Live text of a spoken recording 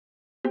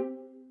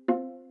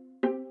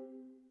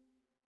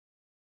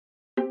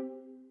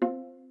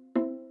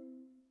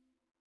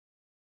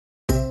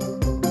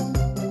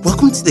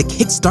Welcome to the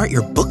Kickstart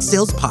Your Book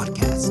Sales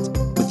podcast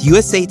with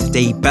USA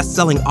Today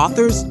bestselling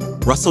authors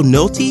Russell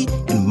Nohelty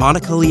and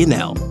Monica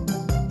Leonel,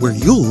 where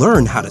you'll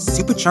learn how to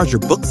supercharge your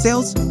book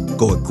sales,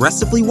 go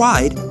aggressively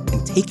wide,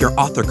 and take your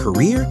author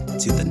career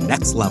to the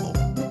next level.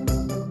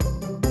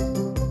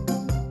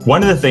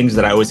 One of the things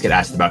that I always get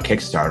asked about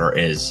Kickstarter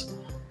is,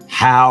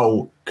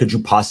 how could you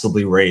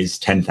possibly raise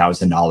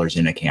 $10,000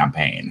 in a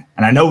campaign?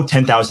 And I know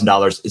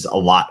 $10,000 is a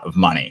lot of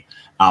money,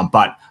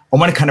 but I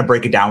want to kind of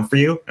break it down for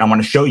you. And I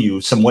want to show you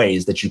some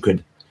ways that you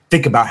could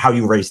think about how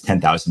you raise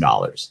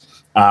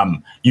 $10,000.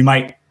 You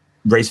might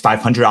raise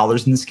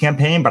 $500 in this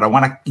campaign, but I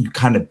want to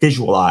kind of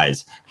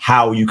visualize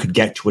how you could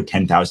get to a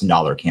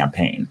 $10,000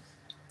 campaign.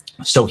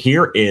 So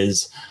here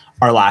is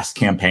our last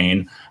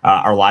campaign,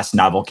 our last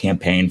novel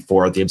campaign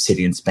for the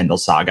Obsidian Spindle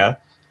Saga.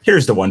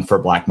 Here's the one for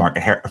Black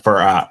Market for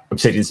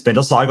Obsidian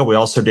Spindle Saga. We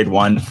also did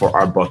one for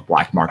our book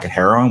Black Market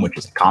Heroine, which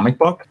is a comic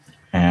book.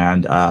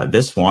 And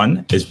this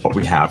one is what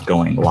we have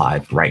going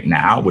live right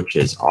now, which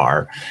is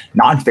our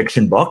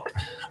nonfiction book,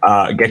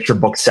 Get Your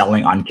Book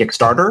Selling on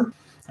Kickstarter,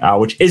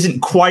 which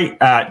isn't quite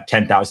at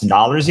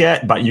 $10,000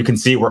 yet, but you can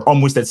see we're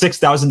almost at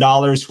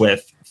 $6,000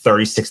 with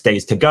 36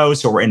 days to go.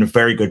 So we're in a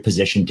very good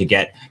position to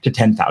get to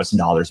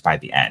 $10,000 by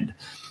the end.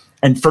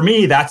 And for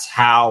me, that's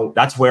how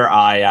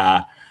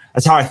I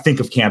think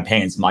of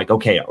campaigns. I'm like,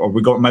 okay,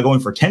 am I going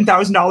for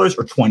 $10,000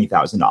 or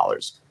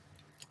 $20,000?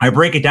 I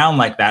break it down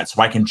like that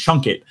so I can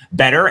chunk it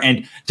better.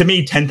 And to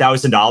me,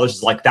 $10,000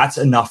 is like, that's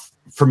enough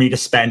for me to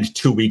spend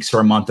 2 weeks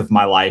or a month of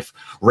my life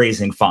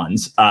raising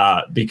funds,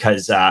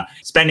 because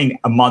spending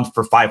a month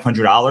for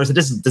 $500, it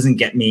doesn't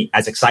get me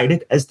as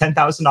excited as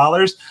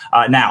 $10,000.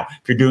 Now,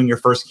 if you're doing your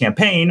first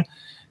campaign,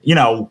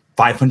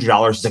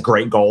 $500 is a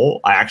great goal.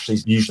 I actually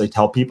usually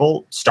tell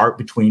people start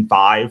between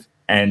 $300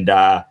 and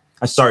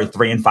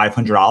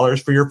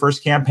 $500 for your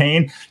first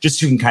campaign, just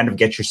so you can kind of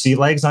get your sea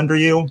legs under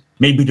you.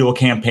 Maybe do a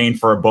campaign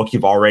for a book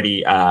you've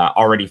already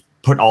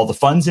put all the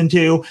funds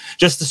into,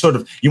 just to sort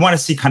of, you want to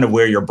see kind of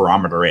where your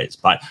barometer is.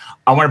 But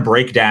I want to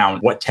break down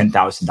what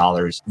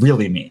 $10,000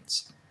 really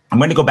means. I'm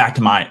going to go back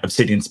to my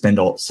Obsidian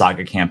Spindle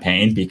Saga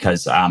campaign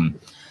because to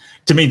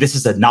me, this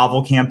is a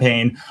novel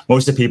campaign.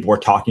 Most of the people we're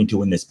talking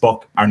to in this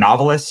book are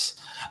novelists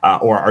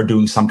or are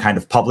doing some kind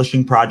of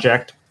publishing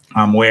project.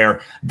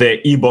 Where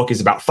the ebook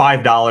is about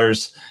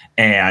 $5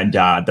 and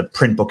the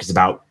print book is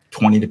about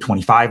 $20 to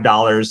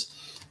 $25.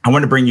 I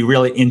want to bring you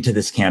really into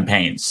this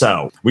campaign.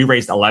 So we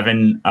raised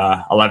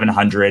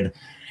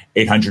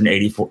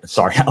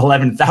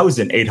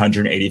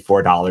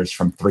 $11,884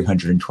 from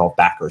 312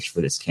 backers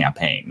for this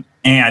campaign.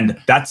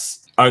 And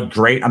that's a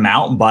great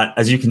amount. But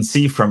as you can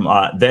see from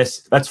this,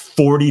 that's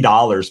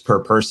 $40 per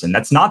person.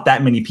 That's not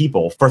that many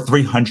people for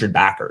 300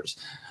 backers.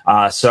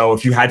 So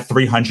if you had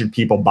 300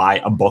 people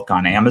buy a book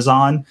on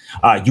Amazon,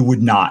 you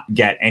would not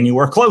get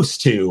anywhere close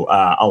to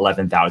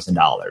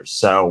 $11,000.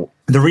 So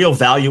the real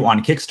value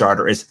on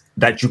Kickstarter is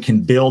that you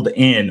can build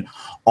in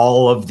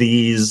all of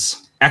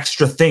these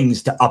extra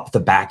things to up the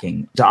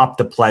backing, to up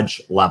the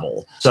pledge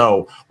level.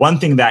 So one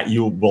thing that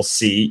you will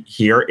see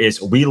here is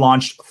we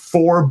launched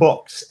 4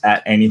 books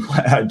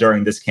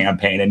during this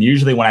campaign. And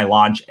usually when I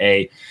launch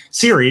a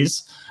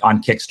series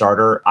on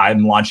Kickstarter,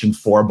 I'm launching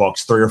 4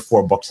 books, 3 or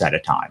 4 books at a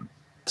time.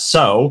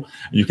 So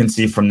you can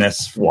see from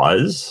this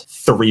was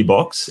 3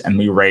 books, and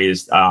we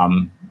raised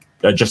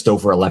just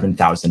over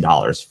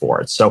 $11,000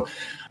 for it. So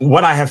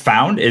what I have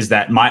found is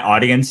that my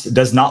audience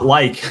does not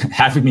like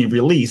having me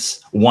release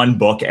 1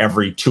 book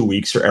every 2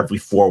 weeks or every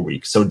 4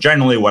 weeks. So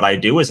generally what I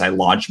do is I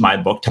launch my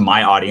book to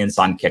my audience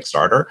on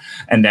Kickstarter.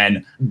 And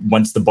then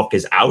once the book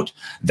is out,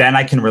 then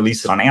I can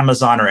release it on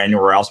Amazon or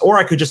anywhere else, or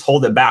I could just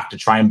hold it back to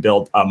try and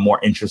build more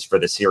interest for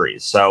the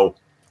series. So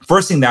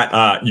first thing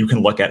that you can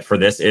look at for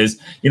this is,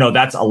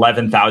 that's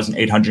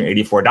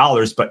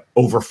 $11,884, but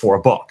over 4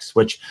 books,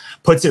 which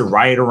puts it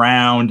right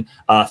around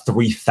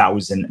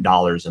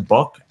 $3,000 a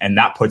book. And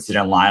that puts it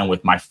in line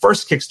with my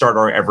first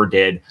Kickstarter I ever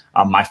did,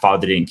 My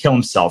Father Didn't Kill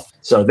Himself.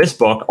 So this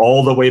book,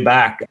 all the way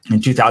back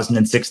in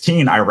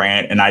 2016, I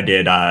ran and I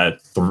did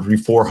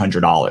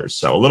 $400.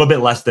 So a little bit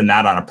less than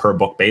that on a per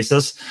book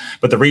basis.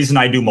 But the reason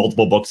I do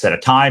multiple books at a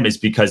time is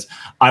because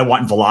I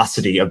want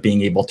velocity of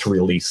being able to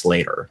release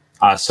later.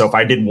 So if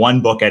I did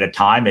 1 book at a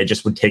time, it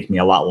just would take me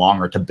a lot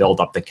longer to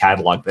build up the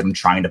catalog that I'm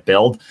trying to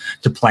build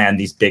to plan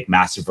these big,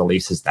 massive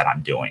releases that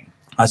I'm doing.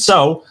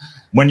 So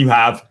when you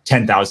have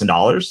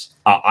 $10,000,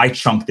 I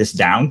chunk this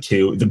down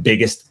to the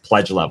biggest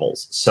pledge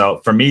levels. So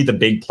for me, the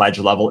big pledge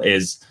level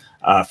is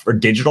for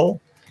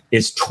digital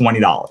is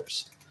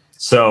 $20.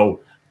 So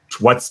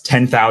what's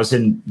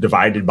 10,000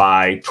 divided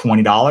by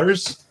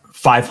 $20?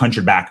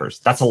 500 backers.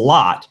 That's a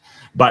lot.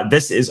 But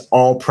this is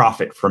all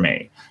profit for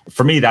me.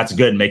 For me, that's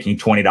good, making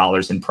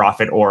 $20 in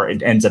profit, or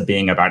it ends up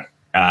being about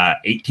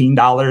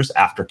 $18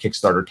 after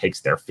Kickstarter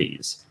takes their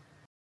fees.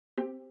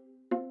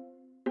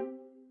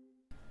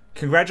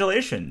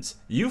 Congratulations,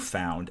 you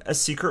found a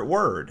secret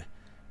word.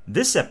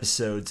 This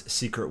episode's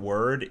secret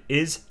word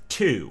is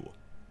 2.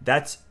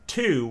 That's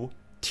 2,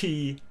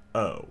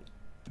 T-O.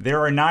 There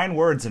are 9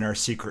 words in our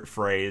secret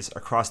phrase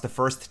across the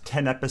first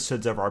 10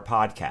 episodes of our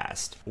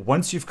podcast.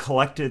 Once you've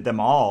collected them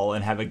all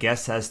and have a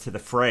guess as to the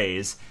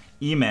phrase,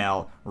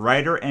 email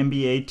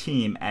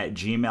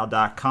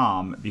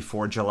writermbateam@gmail.com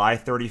before July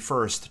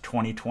 31st,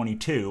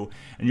 2022,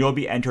 and you'll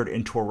be entered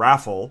into a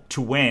raffle to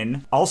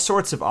win all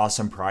sorts of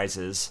awesome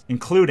prizes,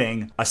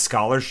 including a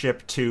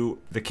scholarship to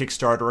the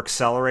Kickstarter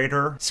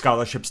Accelerator,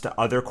 scholarships to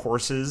other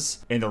courses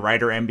in the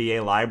Writer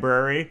MBA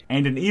library,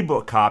 and an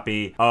ebook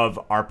copy of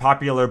our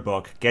popular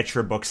book, Get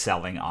Your Book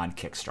Selling on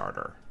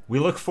Kickstarter. We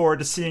look forward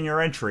to seeing your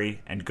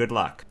entry, and good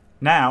luck.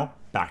 Now,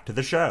 back to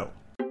the show.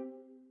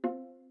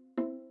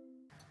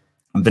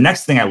 The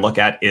next thing I look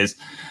at is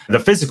the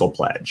physical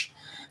pledge.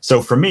 So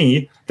for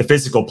me, the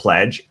physical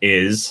pledge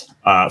is,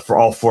 for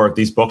all 4 of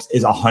these books,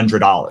 is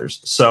 $100.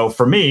 So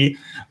for me,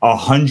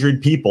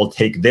 100 people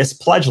take this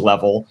pledge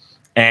level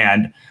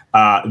and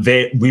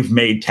we've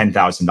made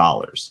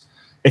 $10,000.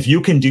 If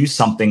you can do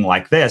something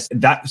like this,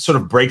 that sort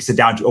of breaks it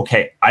down to,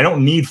 okay, I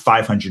don't need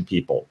 500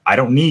 people. I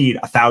don't need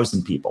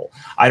 1,000 people.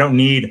 I don't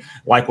need,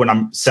 like when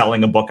I'm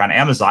selling a book on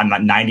Amazon,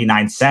 not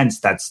 99 cents,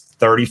 that's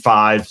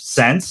 35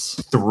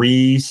 cents,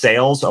 3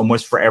 sales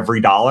almost for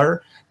every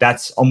dollar.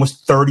 That's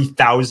almost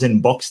 30,000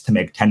 books to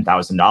make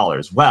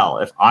 $10,000. Well,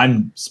 if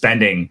I'm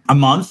spending a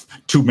month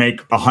to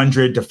make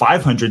 100 to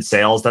 500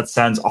 sales, that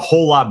sounds a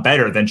whole lot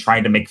better than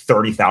trying to make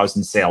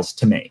 30,000 sales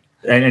to me.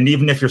 And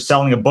even if you're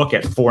selling a book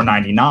at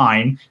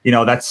 $4.99,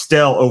 that's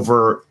still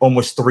over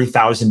almost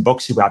 3,000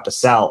 books you have to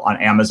sell on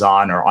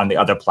Amazon or on the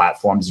other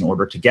platforms in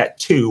order to get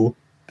to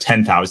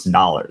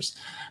 $10,000.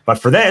 But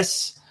for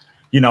this,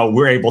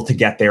 we're able to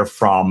get there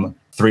from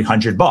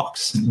 300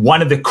 books.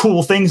 One of the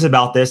cool things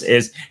about this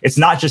is it's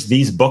not just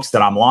these books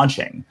that I'm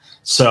launching.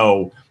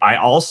 So I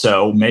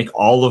also make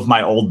all of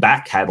my old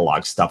back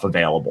catalog stuff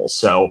available.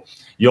 So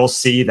you'll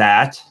see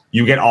that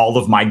you get all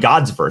of my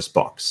Godsverse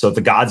books. So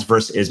the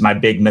Godsverse is my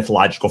big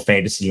mythological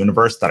fantasy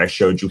universe that I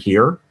showed you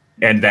here.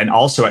 And then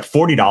also at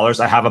 $40,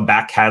 I have a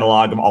back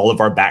catalog of all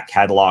of our back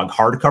catalog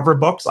hardcover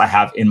books I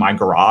have in my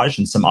garage,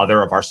 and some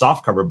other of our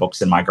softcover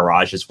books in my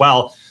garage as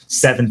well,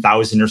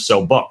 7,000 or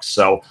so books.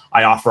 So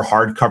I offer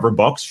hardcover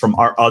books from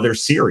our other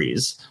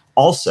series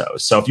also.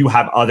 So if you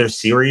have other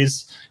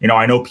series,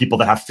 I know people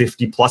that have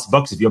 50 plus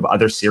books. If you have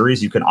other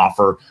series, you can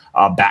offer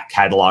back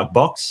catalog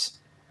books.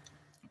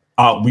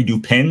 We do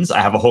pins. I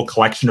have a whole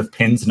collection of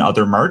pins and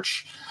other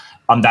merch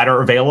that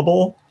are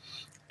available.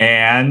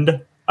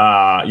 And,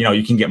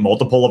 you can get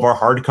multiple of our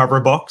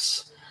hardcover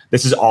books.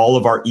 This is all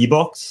of our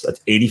ebooks.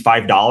 That's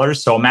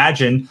 $85. So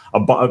imagine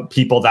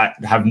people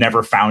that have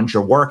never found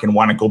your work and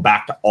want to go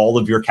back to all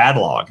of your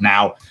catalog.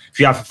 Now, if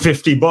you have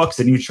 50 books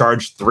and you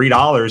charge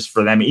 $3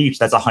 for them each,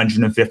 that's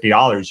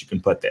 $150 you can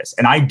put this.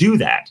 And I do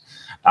that.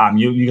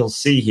 You'll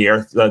see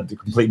here the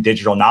complete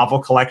digital novel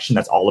collection.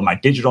 That's all of my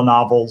digital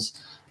novels,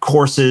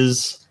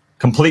 courses,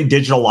 complete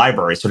digital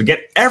library. So to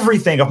get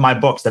everything of my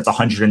books, that's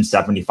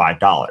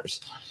 $175.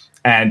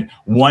 And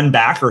one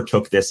backer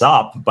took this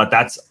up, but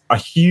that's a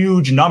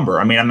huge number.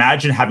 I mean,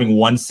 imagine having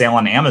one sale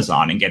on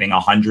Amazon and getting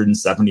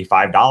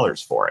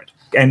 $175 for it.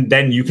 And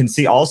then you can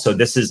see also,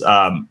 this is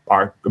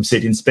our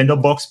Obsidian Spindle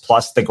books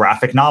plus the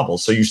graphic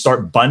novels. So you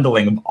start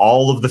bundling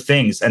all of the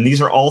things. And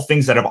these are all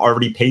things that I've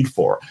already paid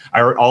for.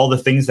 All the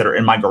things that are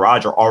in my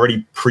garage are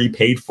already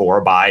prepaid for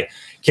by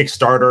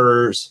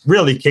Kickstarters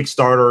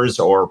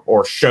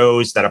or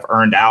shows that have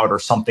earned out or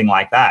something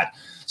like that.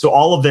 So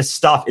all of this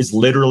stuff is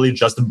literally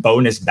just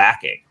bonus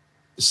backing.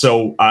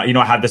 So, I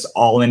have this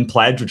all-in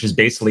pledge, which is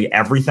basically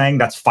everything.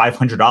 That's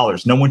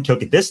 $500. No one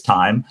took it this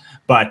time,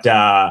 but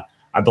I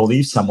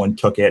believe someone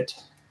took it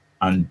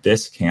on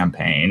this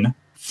campaign.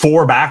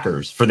 4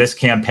 backers for this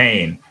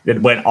campaign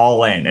that went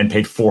all in and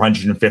paid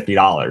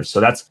 $450.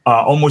 So that's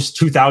almost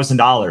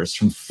 $2,000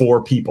 from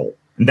 4 people.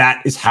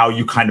 That is how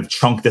you kind of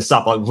chunk this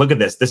up. Like, look at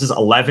this. This is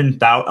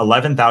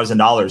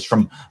 $11,000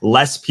 from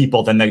less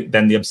people than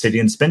the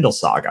Obsidian Spindle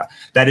saga.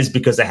 That is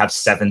because I have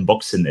 7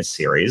 books in this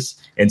series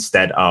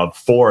instead of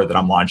 4 that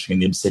I'm launching in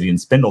the Obsidian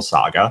Spindle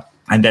saga.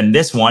 And then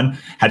this one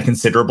had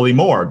considerably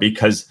more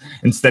because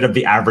instead of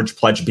the average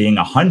pledge being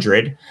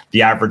 100,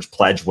 the average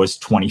pledge was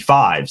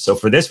 25. So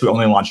for this, we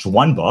only launched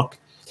 1 book.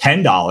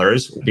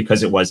 $10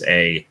 because it was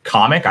a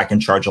comic. I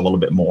can charge a little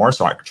bit more,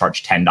 so I could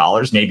charge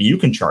 $10. Maybe you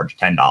can charge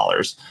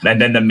 $10.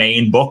 And then the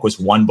main book was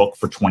 1 book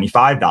for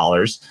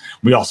 $25.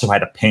 We also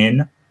had a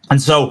pin.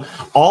 And so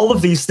all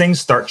of these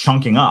things start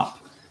chunking up.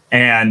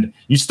 And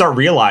you start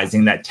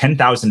realizing that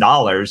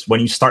 $10,000, when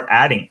you start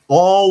adding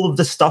all of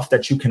the stuff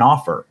that you can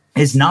offer,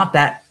 is not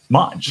that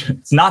much.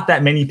 It's not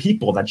that many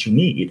people that you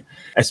need,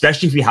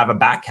 especially if you have a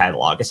back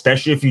catalog,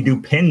 especially if you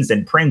do pins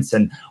and prints.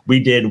 And we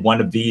did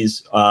one of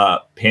these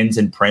pins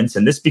and prints,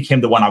 and this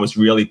became the one I was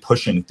really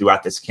pushing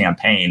throughout this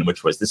campaign,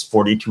 which was this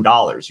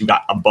 $42. You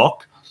got a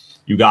book,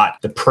 you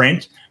got the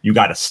print, you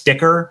got a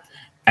sticker,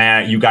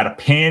 you got a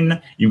pin,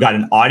 you got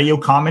an audio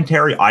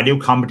commentary. Audio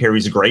commentary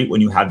is great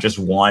when you have just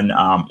one,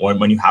 or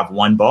when you have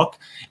one book,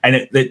 and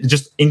it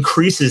just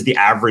increases the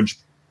average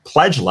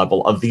pledge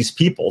level of these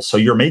people. So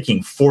you're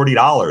making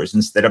 $40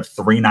 instead of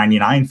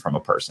 $3.99 from a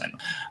person.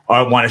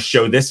 I want to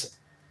show this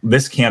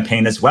this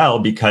campaign as well,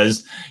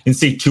 because you can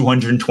see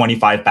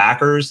 225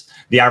 backers.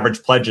 The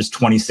average pledge is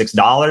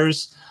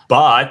 $26,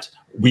 but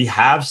we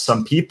have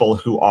some people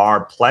who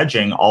are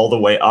pledging all the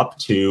way up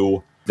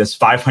to this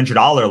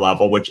 $500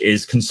 level, which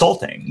is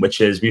consulting,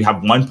 which is we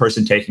have one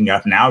person taking it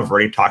up now. I've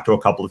already talked to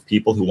a couple of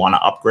people who want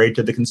to upgrade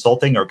to the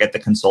consulting or get the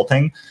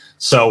consulting.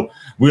 So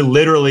we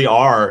literally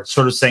are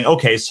sort of saying,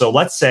 okay, so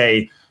let's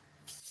say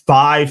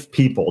 5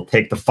 people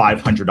take the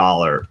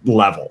 $500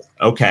 level.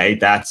 Okay,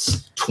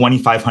 that's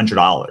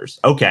 $2,500.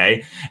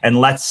 Okay, and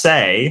let's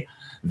say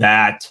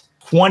that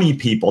 20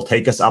 people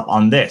take us up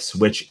on this,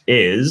 which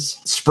is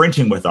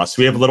sprinting with us.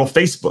 We have a little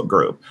Facebook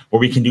group where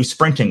we can do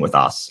sprinting with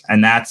us,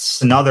 and that's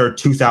another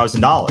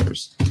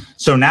 $2,000.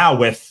 So now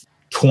with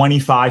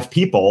 25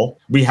 people,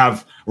 we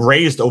have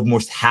raised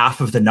almost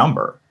half of the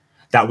number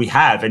that we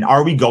have. And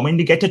are we going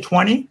to get to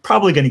 20?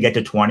 Probably going to get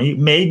to 20.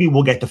 Maybe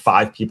we'll get to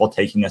 5 people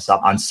taking us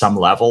up on some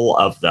level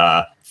of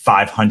the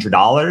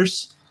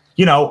 $500.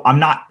 You know, I'm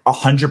not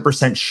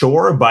 100%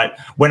 sure, but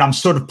when I'm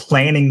sort of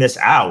planning this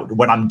out,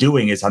 what I'm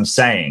doing is I'm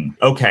saying,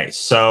 okay,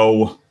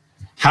 so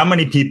how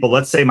many people,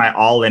 let's say my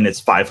all-in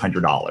is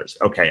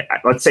 $500. Okay,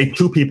 let's say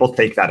 2 people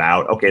take that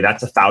out. Okay,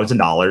 that's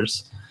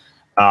 $1,000,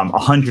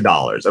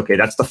 $100. Okay,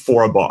 that's the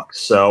 4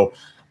 books. So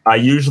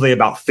usually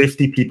about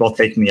 50 people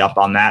take me up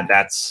on that.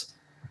 That's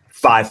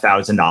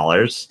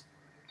 $5,000.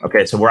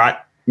 Okay, so we're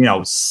at,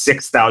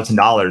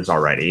 $6,000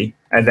 already.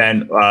 And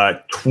then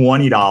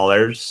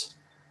 $20.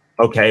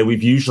 Okay,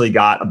 we've usually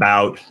got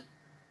about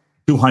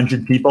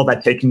 200 people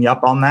that take me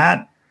up on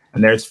that.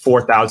 And there's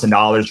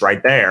 $4,000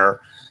 right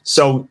there.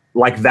 So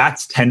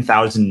that's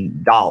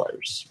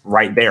 $10,000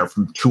 right there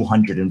from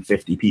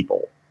 250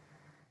 people.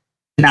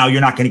 Now,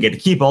 you're not going to get to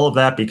keep all of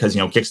that because,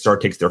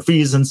 Kickstarter takes their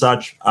fees and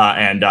such.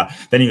 And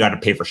then you got to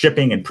pay for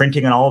shipping and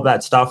printing and all of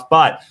that stuff.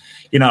 But,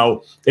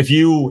 if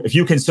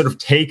you can sort of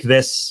take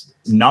this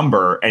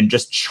number and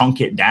just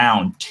chunk it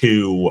down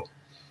to,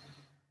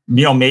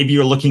 maybe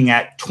you're looking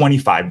at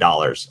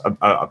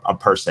 $25 a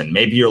person.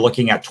 Maybe you're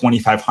looking at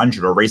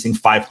 $2,500 or raising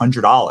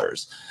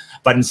 $500.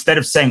 But instead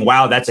of saying,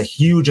 wow, that's a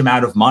huge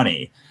amount of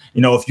money,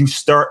 if you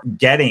start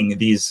getting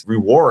these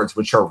rewards,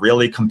 which are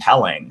really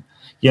compelling,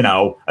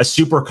 a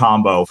super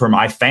combo for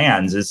my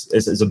fans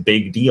is a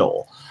big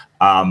deal.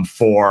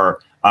 For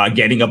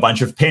getting a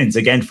bunch of pins,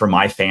 again, for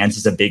my fans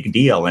is a big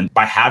deal. And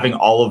by having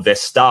all of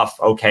this stuff,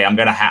 okay,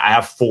 I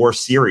have 4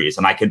 series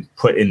and I could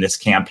put in this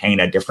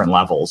campaign at different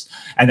levels.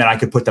 And then I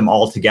could put them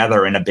all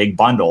together in a big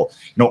bundle.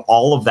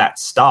 All of that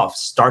stuff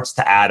starts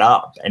to add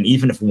up. And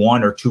even if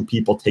 1 or 2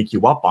 people take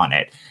you up on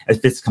it,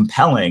 if it's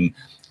compelling,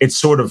 it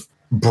sort of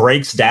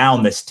breaks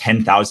down this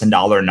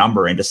 $10,000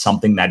 number into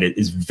something that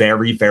is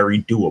very,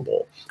 very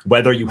doable.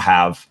 Whether you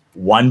have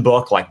 1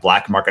 book like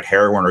Black Market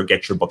Heroine or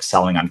Get Your Book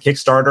Selling on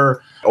Kickstarter,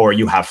 or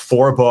you have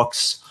 4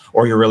 books,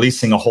 or you're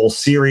releasing a whole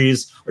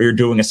series, or you're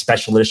doing a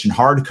special edition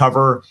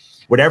hardcover,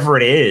 whatever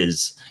it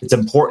is, it's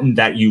important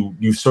that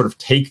you sort of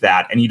take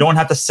that, and you don't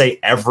have to say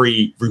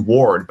every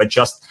reward, but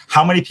just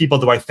how many people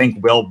do I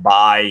think will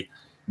buy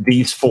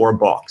these 4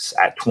 books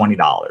at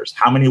 $20?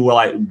 How many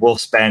will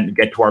spend,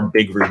 get to our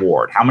big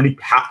reward? And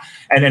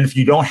then if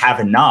you don't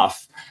have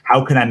enough,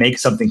 how can I make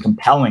something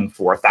compelling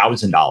for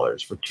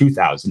 $1,000, for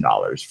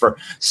 $2,000, for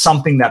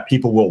something that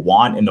people will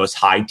want in those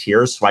high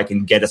tiers so I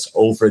can get us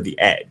over the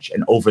edge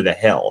and over the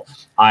hill?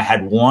 I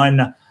had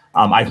one,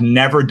 I've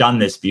never done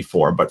this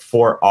before, but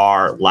for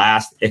our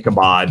last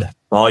Ichabod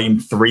Volume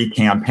 3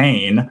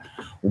 campaign,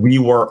 we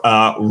were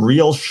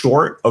real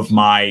short of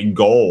my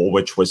goal,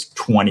 which was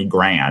 20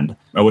 grand,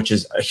 which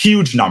is a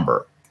huge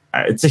number.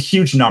 It's a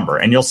huge number.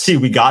 And you'll see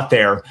we got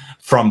there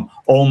from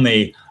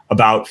only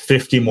about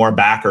 50 more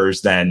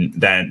backers than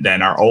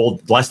our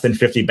old, less than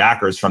 50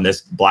 backers from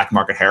this Black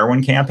Market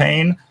Heroine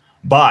campaign.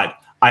 But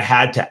I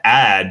had to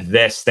add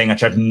this thing,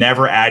 which I've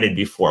never added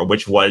before,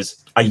 which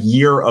was a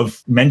year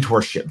of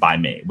mentorship by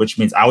me, which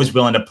means I was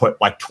willing to put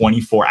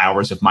 24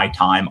 hours of my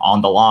time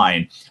on the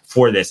line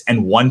for this.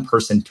 And 1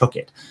 person took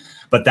it.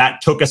 But that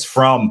took us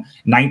from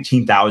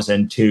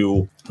 19,000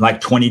 to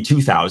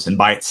 22,000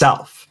 by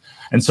itself.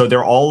 And so there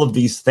are all of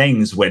these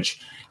things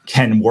which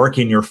can work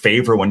in your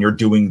favor when you're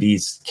doing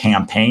these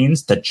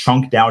campaigns to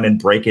chunk down and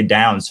break it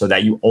down so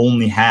that you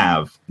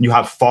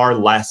have far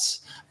less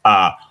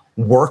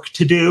work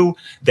to do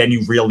than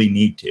you really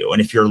need to.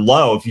 And if you're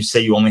low, if you say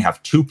you only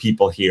have 2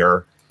 people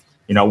here,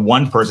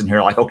 1 person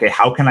here, okay,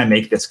 how can I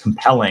make this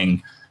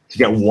compelling to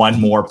get 1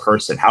 more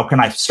person? How can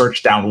I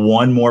search down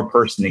 1 more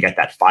person to get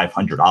that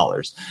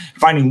 $500?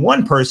 Finding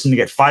 1 person to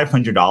get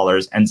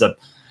 $500 ends up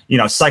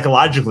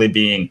psychologically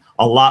being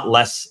a lot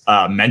less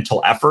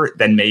mental effort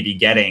than maybe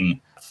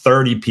getting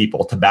 30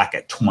 people to back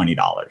at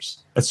 $20.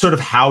 That's sort of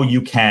how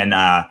you can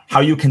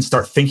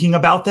start thinking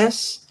about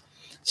this,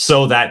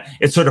 so that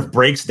it sort of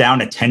breaks down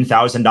a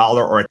 $10,000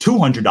 or a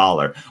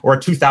 $200 or a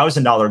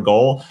 $2,000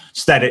 goal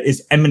so that it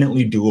is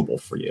eminently doable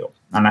for you.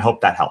 And I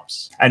hope that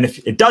helps. And if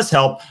it does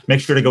help,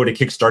 make sure to go to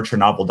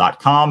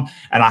kickstartyournovel.com.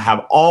 And I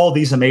have all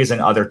these amazing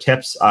other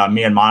tips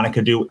me and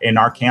Monica do in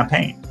our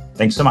campaign.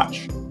 Thanks so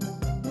much.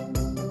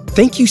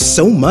 Thank you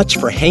so much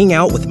for hanging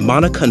out with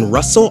Monica and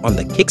Russell on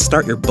the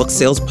Kickstart Your Book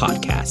Sales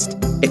podcast.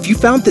 If you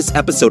found this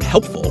episode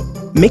helpful,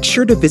 make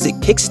sure to visit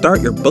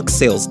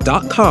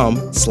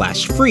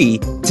kickstartyourbooksales.com/free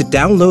to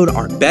download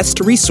our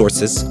best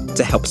resources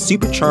to help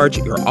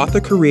supercharge your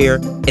author career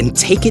and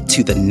take it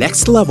to the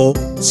next level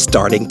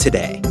starting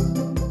today.